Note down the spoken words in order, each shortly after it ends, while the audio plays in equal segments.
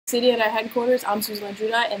City at our headquarters. I'm Susan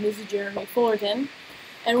Lulgjuraj, and this is Jeremy Fullerton.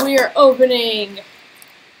 And we are opening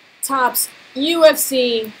Topps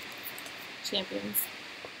UFC Champions.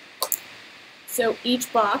 So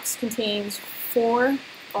each box contains 4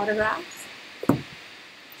 autographs. Let's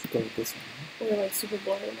go with this one. We're like super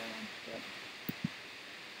blurry now. Yep.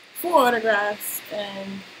 4 autographs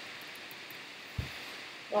and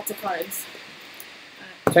lots of cards.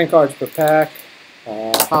 10 cards per pack,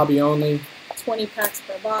 hobby only. 20 packs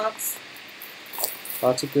per box.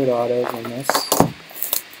 Lots of good autos in this.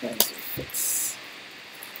 There it is.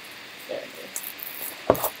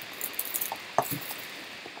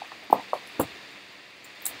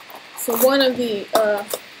 So one of the,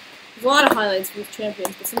 there's a lot of highlights with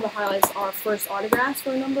Champions, but some of the highlights are first autographs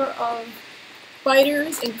for a number of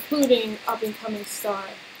fighters, including up-and-coming star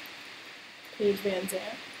Paige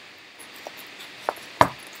VanZant.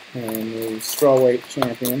 And the strawweight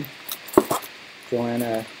champion,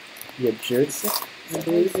 Joanna Jedrzejczyk, I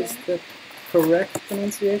believe is the correct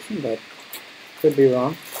pronunciation, but could be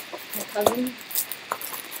wrong. My cousin.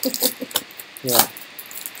 Yeah.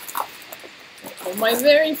 Okay, my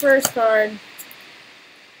very first card.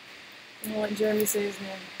 I don't want Jeremy to say his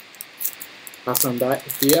name.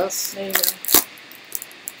 Diaz. There you go.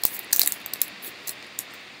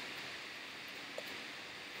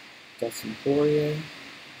 Dustin Poirier.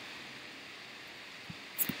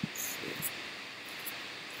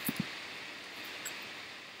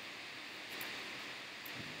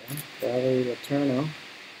 Valerie Laterno.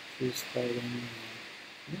 She's fighting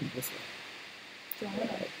this way.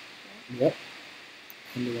 Joanna. Yep.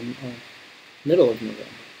 In the middle of November.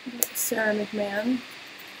 Sarah McMahon.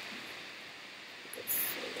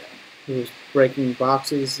 Who was breaking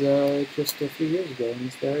boxes just a few years ago in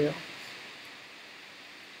this very office.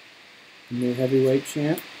 New heavyweight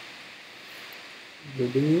champ.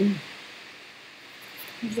 Lulgjuraj.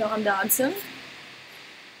 John Dodson.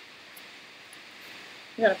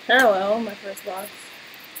 We got a parallel in my first box.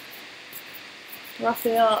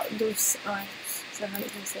 Rafael dos Anjos. Is that how you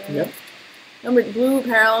can say it? Yep. Number blue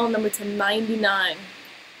parallel, number to 99.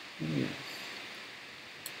 Yes.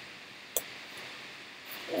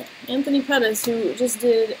 Yeah. Anthony Pettis, who just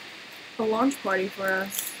did a launch party for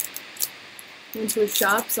us. Went to his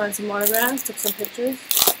shop, signed some autographs, took some pictures.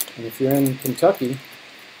 And if you're in Kentucky,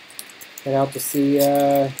 head out to see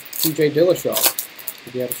TJ Dillashaw.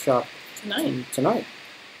 He'll be at a shop tonight.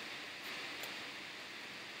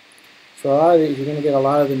 So a lot of these, you're going to get a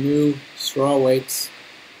lot of the new straw weights.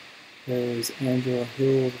 There's Angela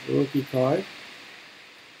Hill's rookie card.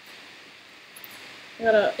 I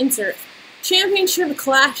got to insert. Championship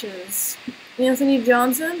clashes. Anthony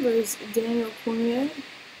Johnson versus Daniel Cormier.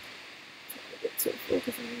 Get to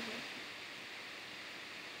focus on it.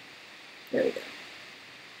 There we go.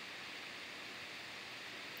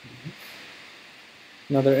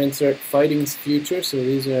 Another insert, Fighting's Future. So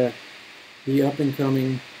these are the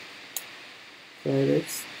up-and-coming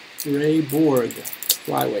fighters. Ray Borg,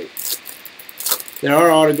 flyweight. There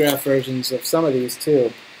are autograph versions of some of these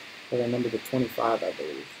too, that are numbered to 25, I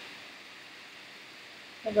believe.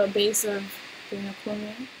 I have a base of Daniel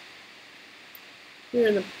Cormier.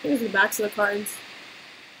 Here's the backs of the cards.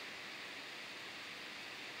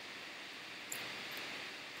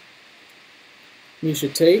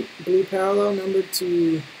 Miesha Tate, blue parallel, numbered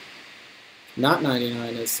to not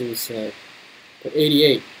 99, as Sue said, but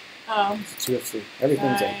 88. Oh. It's UFC.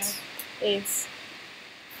 Everything's 8s. 8s.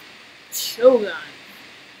 Shogun.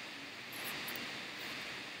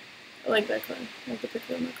 I like that card. I like the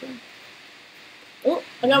picture on that card. Oh,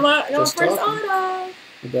 I got my first auto.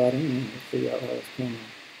 You got him. Let's figure out how this came out.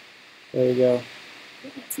 There you go.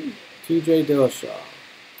 Yeah, TJ Dillashaw.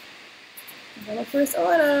 I got my first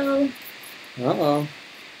auto. Uh-oh.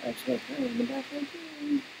 Actually, I in the back right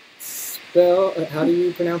here. Spell, how do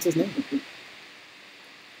you pronounce his name?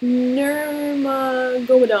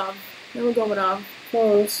 Nurmagomedov. Nurmagomedov.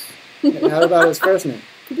 Close. How about his first name?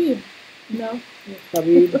 Khabib. No.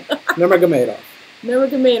 Khabib Nurmagomedov.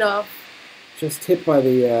 Nurmagomedov. Just hit by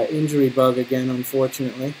the injury bug again,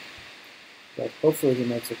 unfortunately. But hopefully he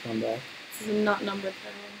makes a comeback. This is a not numbered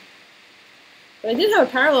parallel. But I did have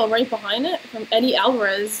a parallel right behind it from Eddie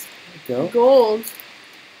Alvarez. There you go. Gold.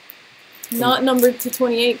 Not numbered to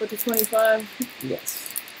 28, but to 25. Yes.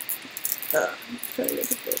 Trying to get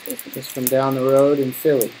the focus. Just from down the road in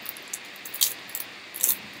Philly.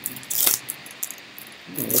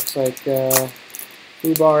 It looks like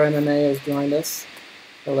Fubar MMA has joined us.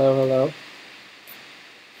 Hello, hello.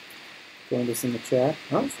 Joined us in the chat.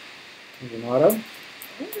 Oh, there's an auto.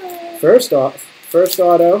 Okay. First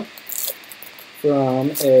auto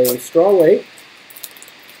from a strawweight.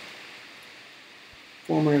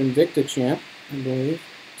 Former Invicta champ, I believe,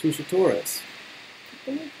 Tusha Torres.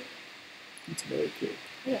 That's very cute.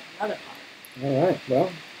 Yeah, another one. All right, well,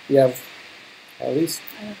 you have at least...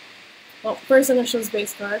 Well, first I'm going to show this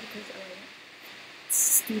base card because I like it.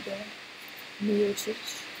 Stupid.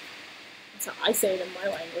 Jedrzejczyk. That's how I say it in my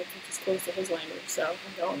language, which is close to his language, so I'm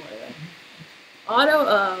going with it. Auto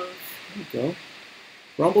of... There you go.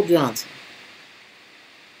 Rumble Johnson.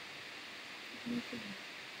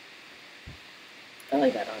 I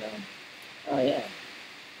like that auto. Oh, yeah.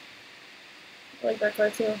 I like that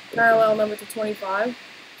card, too. Parallel number to 25.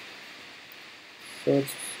 So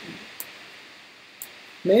it's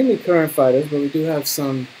mainly current fighters, but we do have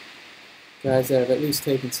some guys that have at least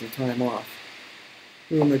taken some time off.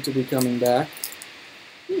 Rumored to be coming back.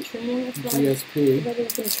 You training with GSP. I was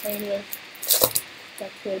going to train with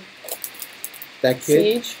that kid. That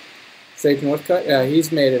kid? Sage. Sage Northcutt? Yeah,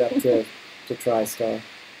 he's made it up to TriStar.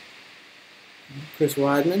 Chris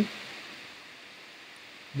Weidman,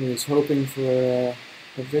 who is hoping for a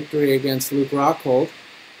victory against Luke Rockhold,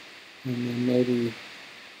 and then maybe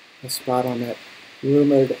a spot on that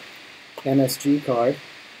rumored MSG card.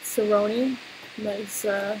 Cerrone. Nice.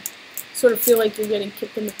 Sort of feel like you're getting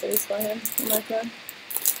kicked in the face by him on that card.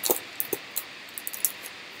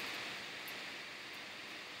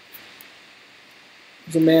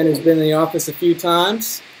 There's a man who's been in the office a few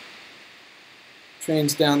times.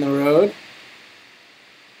 Trains down the road.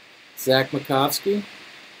 Zach Makovsky.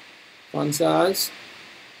 Fun size.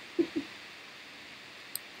 We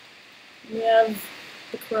have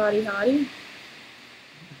the Karate Hottie.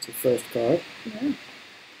 That's your first card. Yeah.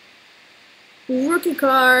 Rookie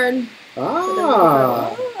card.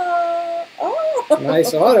 Ah! Oh.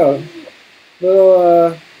 Nice auto. Little,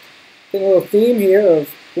 a little theme here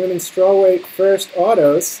of women's strawweight first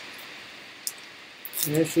autos.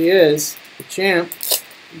 And there she is, the champ,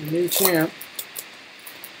 the new champ.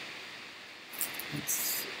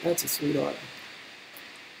 That's a sweet auto.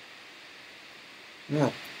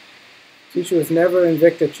 Ah. Tusha was never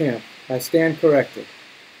Invicta champ. I stand corrected.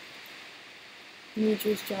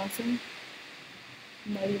 Demetrius Johnson.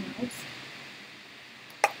 Mighty Mouse.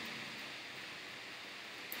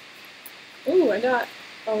 Ooh, I got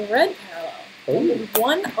a red parallel. Number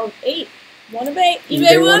 1 of 8. 1 of 8.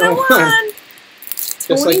 eBay 101. Just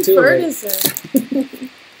Tony like 2 Ferguson.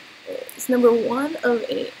 It's number 1 of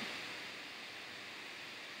 8.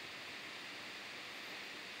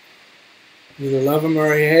 Either love him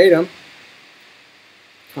or you hate him.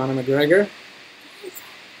 Conor McGregor.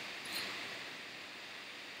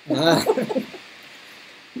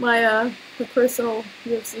 My personal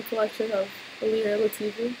UFC collection of Alir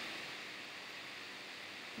Latifi.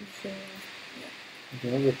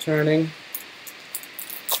 Okay, returning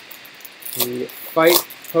the fight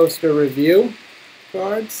poster review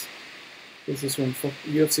cards. This is from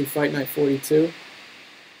UFC Fight Night 42.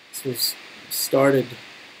 This was started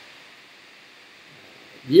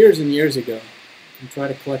years and years ago. And try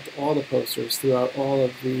to collect all the posters throughout all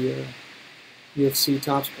of the UFC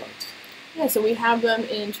Topps cards. Yeah, so we have them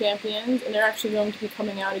in Champions, and they're actually going to be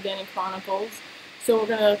coming out again in Chronicles. So we're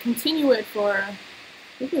going to continue it for, I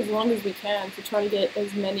think, as long as we can to try to get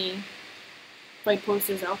as many fight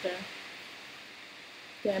posters out there.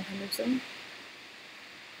 Dan Henderson.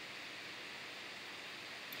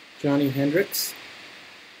 Johnny Hendricks,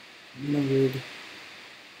 numbered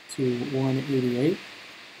to 188.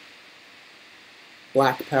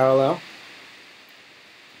 Black parallel.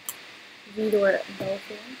 Vidor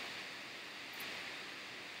Belfort.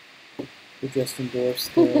 We just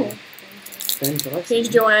endorsed Ben Carson. Paige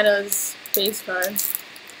Joanna's base card.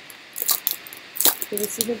 Did you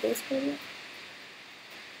see her base card yet?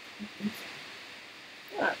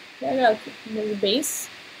 Yeah, I got the base.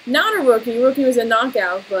 Not a rookie. Rookie was a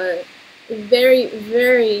knockout, but a very,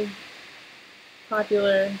 very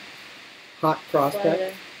popular Hot prospect.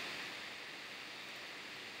 fighter.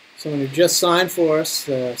 Someone who just signed for us,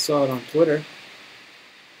 saw it on Twitter.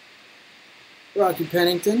 Rocky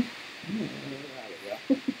Pennington.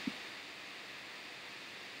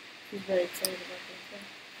 She's very excited about this.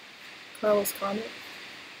 Carlos Condit.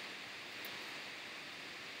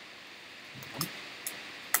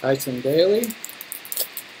 Tyson Daly.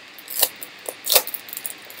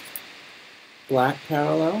 Black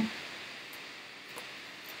parallel.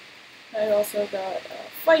 I also got a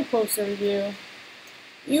fight poster review.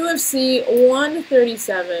 UFC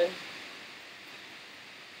 137.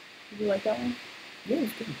 Did you like that one? Yeah,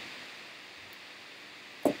 it's good.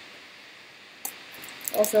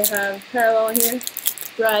 Also have parallel in here.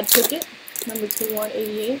 Brad Pickett, number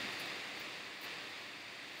 2188.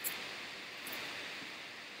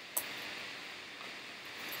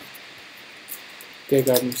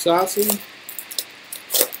 Gegard Mousasi.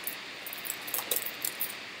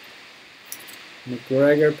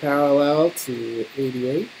 McGregor parallel to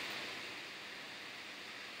 88.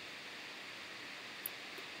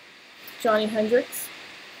 Johnny Hendricks.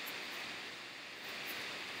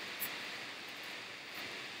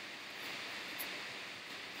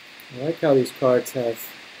 I like how these cards have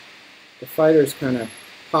the fighters kind of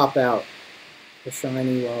pop out, the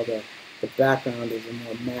shiny, while the background is a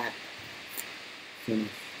more matte finish.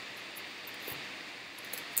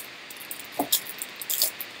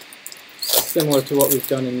 Similar to what we've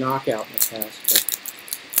done in Knockout in the past. But.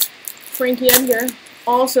 Frankie Edgar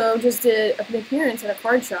also just did an appearance at a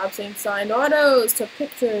card shop saying signed autos, took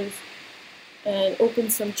pictures, and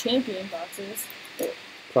opened some champion boxes.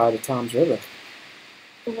 Proud of Tom's River.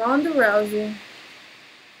 Ronda Rousey.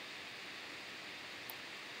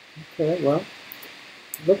 Okay, well,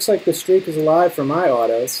 looks like the streak is alive for my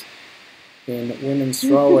autos in women's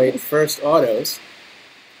strawweight first autos.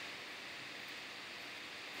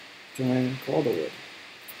 Joanna Calderwood.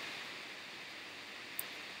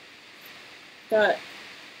 Got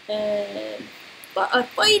a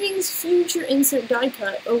Fighting's Future insert die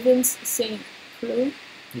cut, Ovens St. Preux.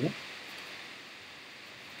 Yeah.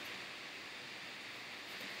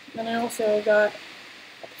 And I also got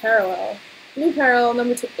a parallel. Blue parallel,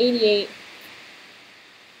 number 88.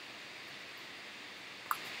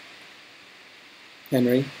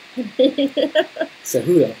 Henry.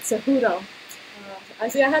 Cejudo. Cejudo. I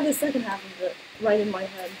see. I had the second half of it right in my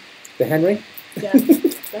head. The Henry? Yeah,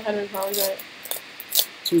 the Henry probably right.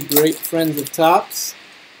 Two great friends of Topps.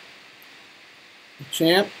 The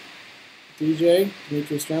Champ, DJ,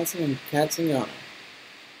 Demetrius Johnson, and Katzengano.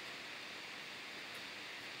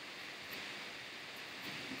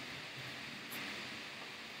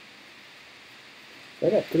 I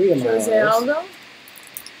got 3 of my Jose autos. Aldo.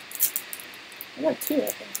 I got 2, I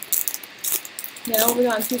think. Yeah, I've only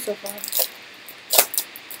gotten 2 so far.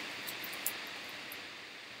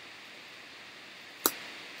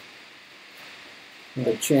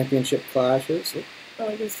 The championship clashes. I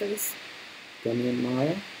like his face. Damian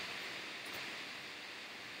Maya.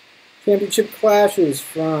 Championship clashes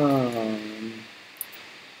from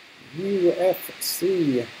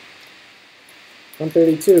UFC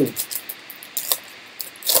 132.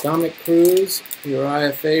 Dominic Cruz,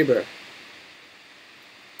 Uriah Faber.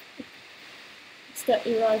 It's got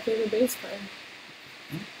Uriah Faber base card.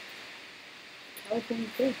 California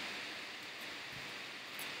too.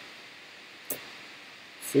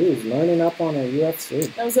 Sue's learning up on her UFC.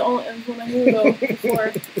 That was the only one I knew though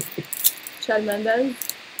before. Chad Mendez.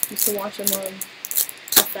 Used to watch him on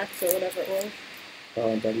FX or whatever it was. Oh,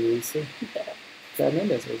 and WEC. Yeah. Chad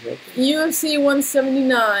Mendez was right there. UFC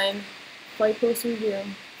 179. Fight post review.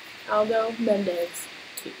 Aldo Mendez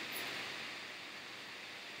 2.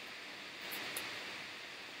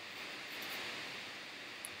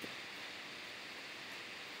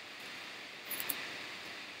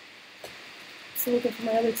 So looking for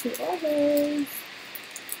my other 2 autos.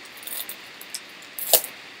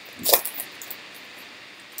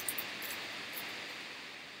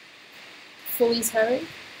 Felice Herring.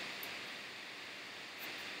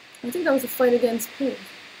 I think that was a fight against Paige.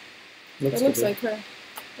 It looks like her.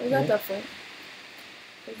 I got that fight.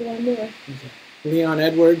 That's the one I knew her. Leon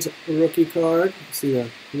Edwards, rookie card. See the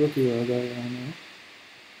rookie logo on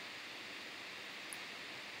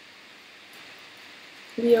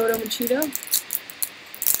there. Lyoto Machida.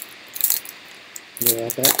 Yeah,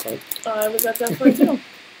 that fight. I was at that fight too.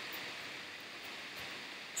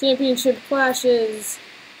 Championship clashes.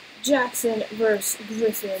 Jackson versus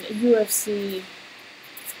Griffin. UFC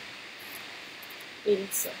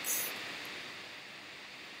 86.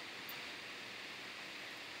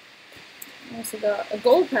 I also got a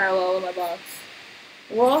gold parallel in my box.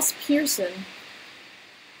 Ross Pearson.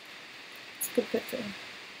 It's a good picture.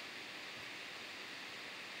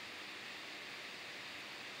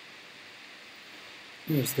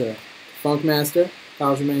 Here's the Funkmaster,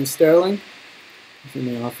 Aljamain Sterling. He was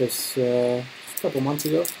in the office just a couple months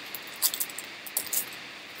ago.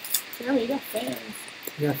 Jeremy, you got fans.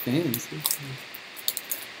 You got fans.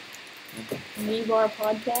 Knee Bar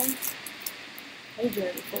Podcast. Hey,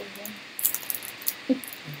 Jeremy Fullerton.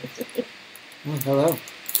 Oh, hello.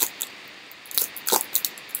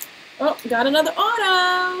 Oh, got another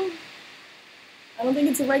auto! I don't think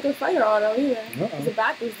it's a regular fighter auto either. Uh-oh. The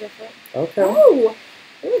back was different. Okay. Oh!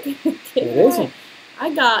 Look, It isn't.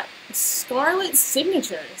 I got Scarlet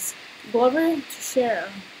Signatures. Glover Teixeira.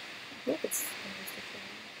 I hope it's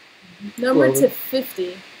number Glover. to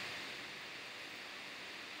 50.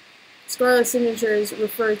 Scarlet Signatures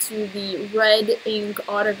refer to the red ink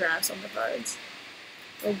autographs on the cards.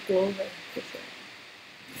 Oh, Glover, for sure.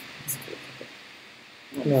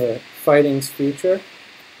 Another Fighting's Future.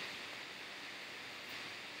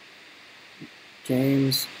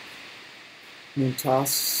 James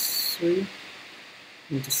Muntasri.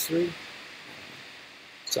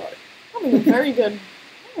 Sorry. Very good.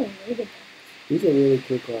 Oh, very good. These are really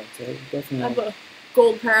cool cards. I definitely I have a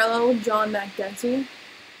gold parallel, John McDessie.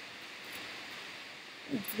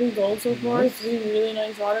 3 gold so far, Nice. 3 really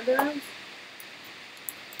nice autographs.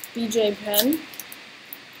 BJ Penn.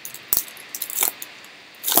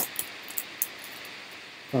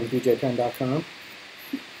 from bjpen.com.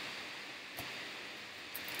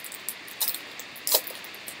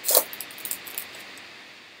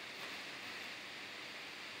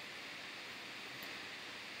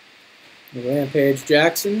 The Rampage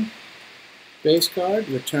Jackson base card,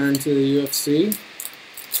 return to the UFC.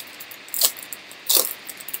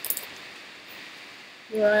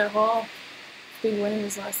 Uriah Hall, big win in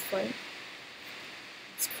his last fight.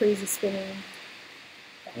 It's crazy spinning.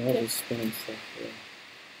 I love his spinning stuff. Yeah.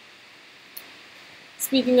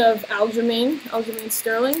 Speaking of Aljamain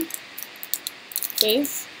Sterling,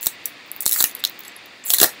 base.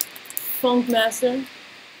 Funkmaster.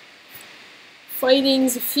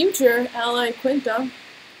 Fighting's future ally Quinta.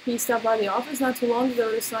 He stopped by the office not too long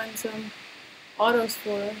ago to sign some autos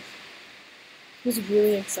for us. He was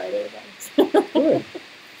really excited about it. Good.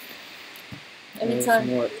 Anytime,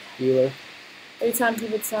 more healer. every time he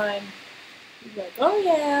would sign, he'd be like, "Oh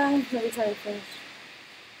yeah!" Every time he finished.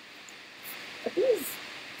 Are these?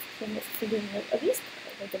 Forgive me. Are these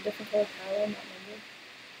like a different color parallel, not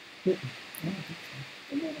numbered? I don't think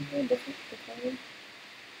so. Maybe they're different color.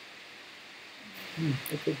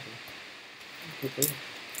 It could be.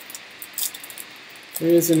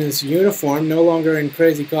 He is in his uniform, no longer in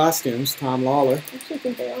crazy costumes. Tom Lawler. I actually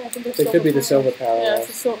think they are. I think they're They could be the silver parallels.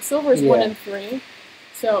 Yeah, so silver is 1 and 3.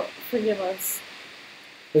 So forgive us.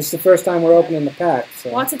 This is the first time we're opening the pack. So.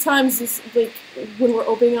 Lots of times, this, like when we're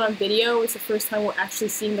opening it on video, it's the first time we're actually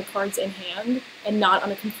seeing the cards in hand and not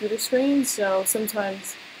on a computer screen. So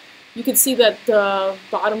sometimes you can see that the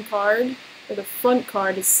bottom card or the front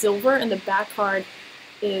card is silver and the back card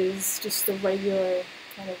is just the regular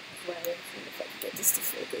kind of gray. If I can get this to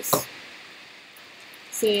focus.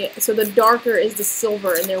 See, so the darker is the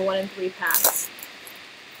silver and they're 1 and 3 packs.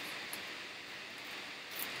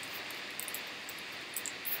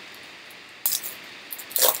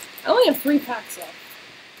 I only have 3 packs left.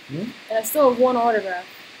 And I still have 1 autograph.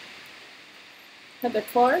 Heather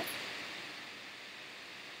Clark.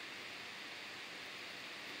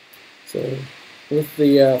 So, with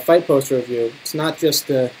the fight poster review, it's not just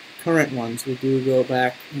the current ones. We do go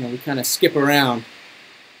back, we kind of skip around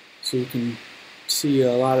so you can see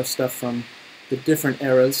a lot of stuff from the different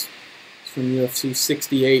eras. It's from UFC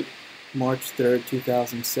 68, March 3rd,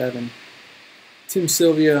 2007. Tim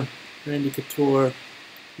Sylvia, Randy Couture,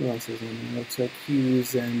 who else is in there? Looks like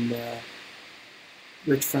Hughes and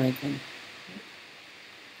Rich Franklin.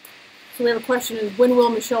 So we have a question: is when will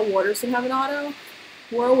Michelle Waterson have an auto?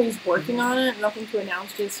 We're always working on it. Nothing to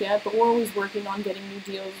announce just yet, but we're always working on getting new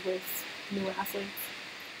deals with new athletes.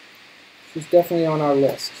 She's definitely on our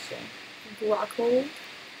list. So. Rockhold.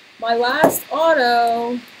 My last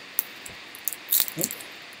auto.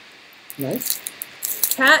 Nice.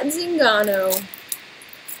 Kat Zingano.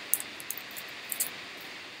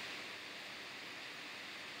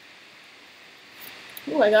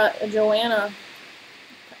 Ooh, I got a Joanna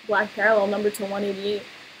black parallel number to 188.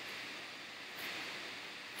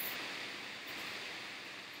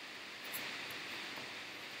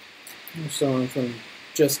 Someone from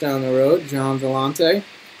just down the road, John Vellante,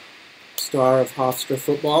 star of Hofstra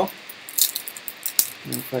football.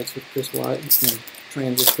 And fights with Chris Weidman,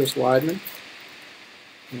 trains with Chris Weidman.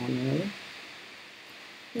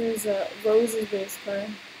 Here's a Rose's base card.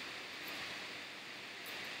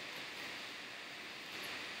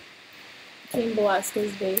 King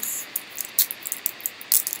Velasquez base.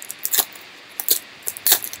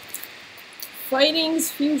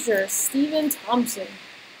 Fighting's future, Stephen Thompson.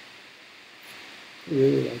 I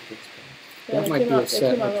really like this card. Yeah, That might be a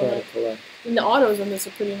set I try to collect. And the autos on this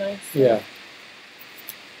are pretty nice. Yeah.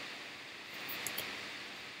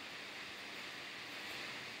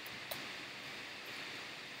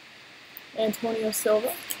 Antonio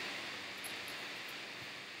Silva.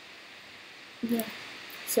 Yeah.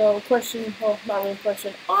 So, question, well, not really a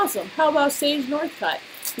question. Awesome. How about Sage Northcutt?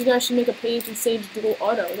 You guys should make a Paige and Sage dual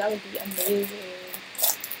auto. That would be amazing.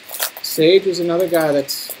 Sage is another guy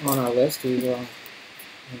that's on our list. He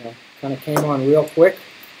kind of came on real quick.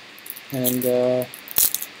 And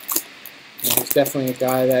he's definitely a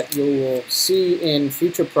guy that you will see in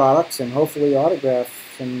future products and hopefully autographs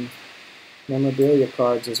some memorabilia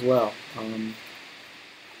cards as well.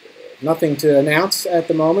 Nothing to announce at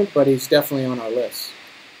the moment, but he's definitely on our list.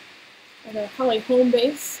 I got probably home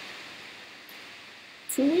base.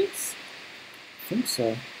 2 weeks? I think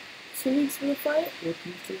so. 2 weeks for the fight?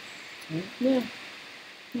 Yeah.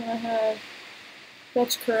 And I have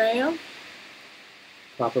Jedrzejczyk.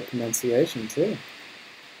 Proper pronunciation too.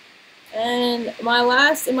 And in my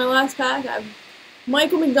last pack, I have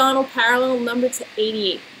Michael McDonald parallel number to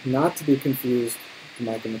 88. Not to be confused with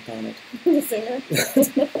Michael McDonald. The singer.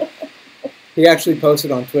 He actually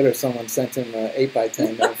posted on Twitter, someone sent him an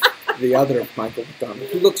 8x10 of the other Michael McDonald,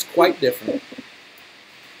 who looks quite different.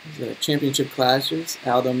 The championship clashes,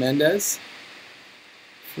 Aldo Mendez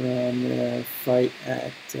from the fight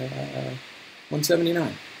at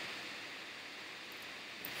 179.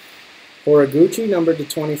 Horiguchi, numbered to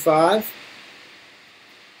 25.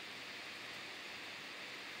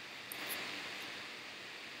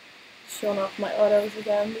 Showing off my autos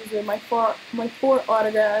again. These are my four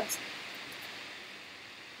autographs.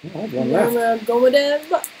 Oh, I have one left.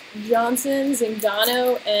 Gomedev, Johnson,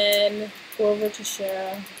 Zingano, and Glover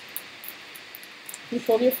Teixeira. You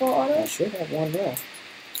pulled your 4 autos? I should have one left.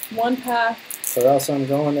 1 pack. Or else I'm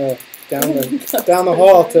going down the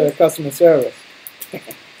hall to customer service.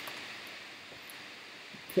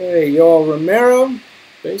 Okay, Yoel Romero,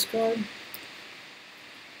 base card.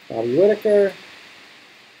 Bobby Whitaker.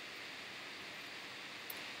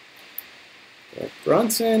 Derek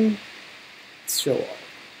Brunson. Show off.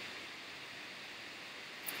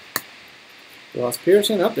 Ross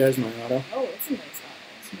Pearson. Up there's my auto. Oh, it's a nice auto.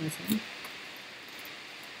 That's a nice one.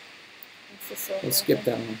 It's the silver. We'll skip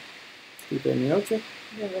that one. Stipe Miocic.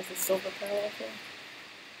 Yeah, there's a silver parallel too.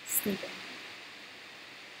 Sneaking.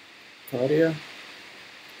 Claudia.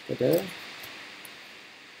 Cadera.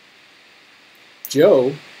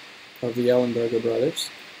 Joe of the Ellenberger brothers.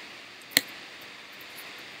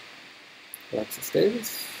 Alexis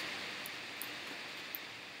Davis.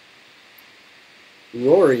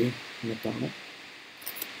 Rory McDonald.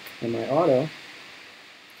 And my auto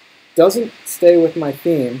doesn't stay with my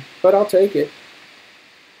theme, but I'll take it.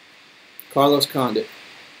 Carlos Condit.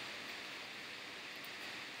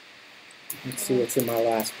 Let's see what's in my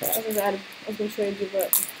last pack. I was going to trade you,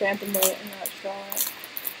 but Phantom Weight and not Straw.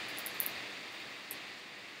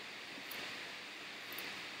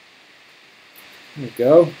 There we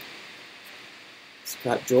go.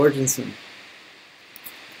 Scott Jorgensen.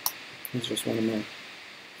 He's just one of my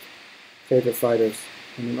favorite fighters.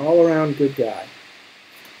 And an all-around good guy.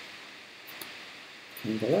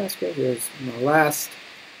 And Velasquez, here's my last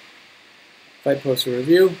fight poster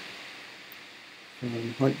review.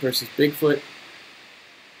 Hunt versus Bigfoot.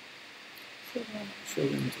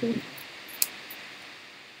 Shogun.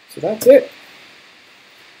 So that's it.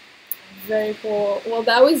 Very cool. Well,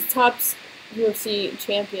 that was Topps UFC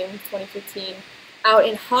Champions 2015 out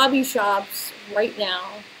in hobby shops right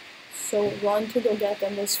now. So run to go get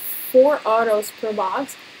them. There's 4 autos per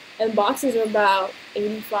box, and boxes are about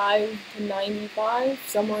 85 to 95,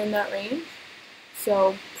 somewhere in that range.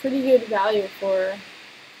 So pretty good value for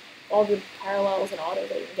all the parallels and autos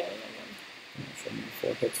that you're getting in them. I'll show you the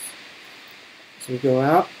 4 hits. So we go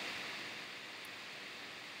out.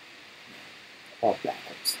 All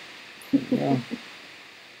backwards. Yeah.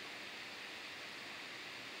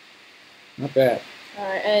 Not bad.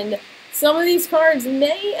 Alright, and some of these cards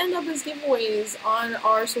may end up as giveaways on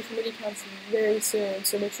our social media accounts very soon.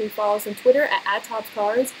 So make sure you follow us on Twitter at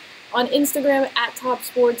 @ToppsCards, on Instagram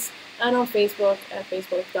 @ToppsSports, and on Facebook at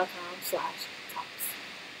facebook.com/